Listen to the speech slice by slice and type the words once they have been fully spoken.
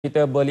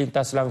Kita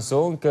berlintas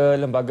langsung ke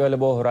Lembaga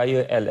Lebuh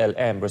Raya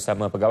LLM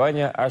bersama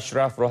pegawainya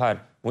Ashraf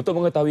Rohan untuk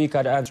mengetahui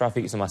keadaan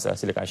trafik semasa.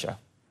 Silakan Ashraf.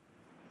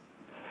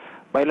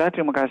 Baiklah,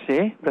 terima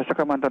kasih.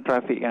 Berdasarkan pantauan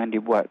trafik yang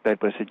dibuat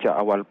daripada sejak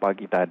awal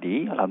pagi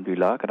tadi,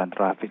 Alhamdulillah keadaan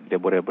trafik di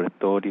Laporan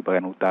Bertul di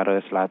bahagian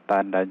utara,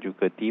 selatan dan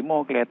juga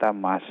timur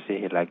kelihatan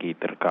masih lagi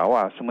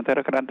terkawal.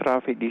 Sementara keadaan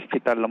trafik di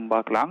sekitar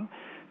Lembah Kelang,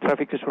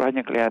 trafik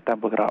keseluruhannya kelihatan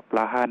bergerak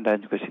perlahan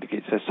dan juga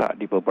sedikit sesak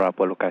di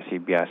beberapa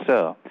lokasi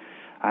biasa.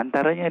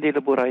 Antaranya di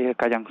Lebuh Raya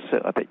Kajang Se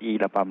atau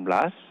E18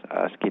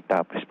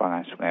 sekitar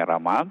persimpangan Sungai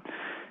Ramal.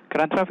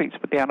 Keadaan trafik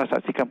seperti yang anda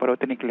saksikan pada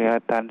waktu ini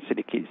kelihatan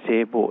sedikit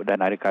sibuk dan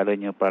ada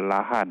kalanya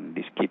perlahan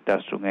di sekitar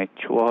Sungai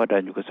Chua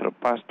dan juga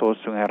selepas tol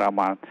Sungai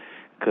Ramal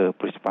ke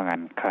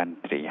persimpangan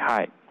Country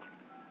High.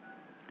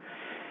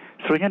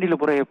 Seterusnya di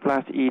Lebuh Raya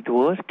Plus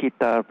E2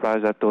 sekitar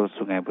Plaza Tol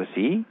Sungai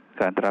Besi.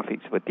 Keadaan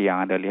trafik seperti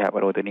yang anda lihat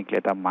pada waktu ini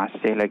kelihatan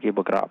masih lagi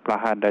bergerak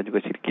perlahan dan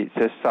juga sedikit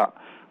sesak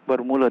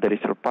bermula dari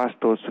selepas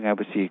tol Sungai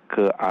Besi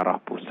ke arah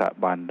pusat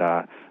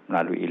bandar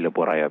melalui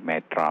Lebuh Raya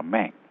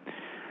Metramek.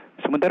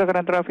 Sementara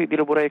keadaan trafik di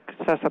Lebuh Raya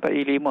Kesas atau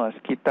E5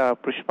 sekitar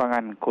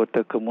persimpangan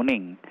Kota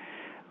Kemuning.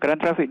 Keadaan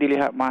trafik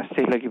dilihat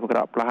masih lagi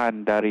bergerak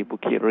perlahan dari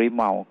Bukit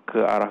Rimau ke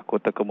arah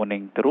Kota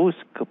Kemuning terus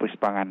ke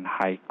persimpangan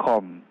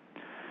Highcom.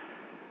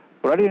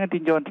 Berada dengan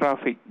tinjauan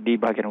trafik di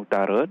bahagian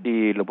utara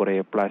di Lebuh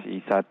Raya Plus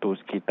E1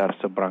 sekitar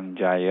Seberang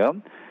Jaya.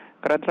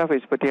 Keadaan trafik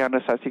seperti yang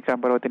anda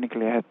saksikan pada waktu ini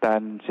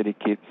kelihatan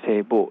sedikit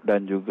sibuk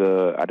dan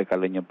juga ada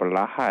kalanya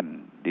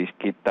perlahan di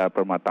sekitar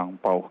Permatang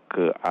Pauh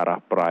ke arah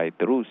Perai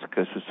terus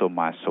ke susun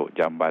masuk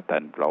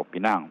Jambatan Pulau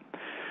Pinang.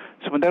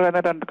 Sementara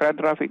keadaan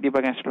trafik di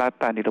bahagian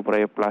selatan di Lebuh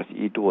Raya Plus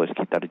E2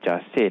 sekitar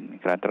Jasin.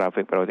 Keadaan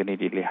trafik pada waktu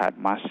ini dilihat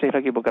masih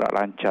lagi bergerak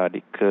lancar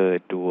di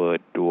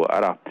kedua-dua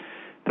arah.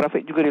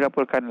 Trafik juga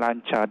dilaporkan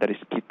lancar dari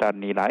sekitar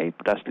Nilai,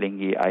 Pedas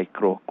Linggi,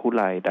 Aikroh,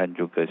 Kulai dan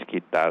juga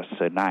sekitar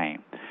Senai.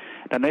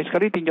 Dan lain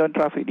sekali tinjauan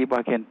trafik di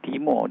bahagian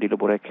timur di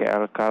Lebuh Raya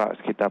KL Karak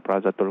sekitar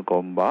Plaza Tol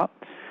Gombak.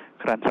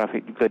 Keadaan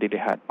trafik juga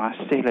dilihat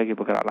masih lagi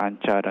bergerak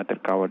lancar dan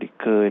terkawal di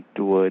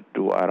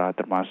kedua-dua arah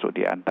termasuk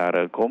di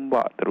antara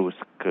Gombak terus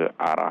ke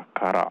arah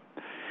Karak.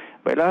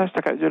 Baiklah,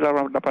 setakat itu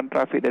dalam laporan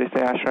trafik dari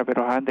saya Ashraf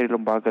Rohan dari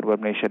Lembaga Lebuh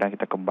Malaysia dan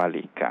kita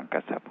kembali ke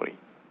Angkasa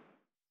Puri.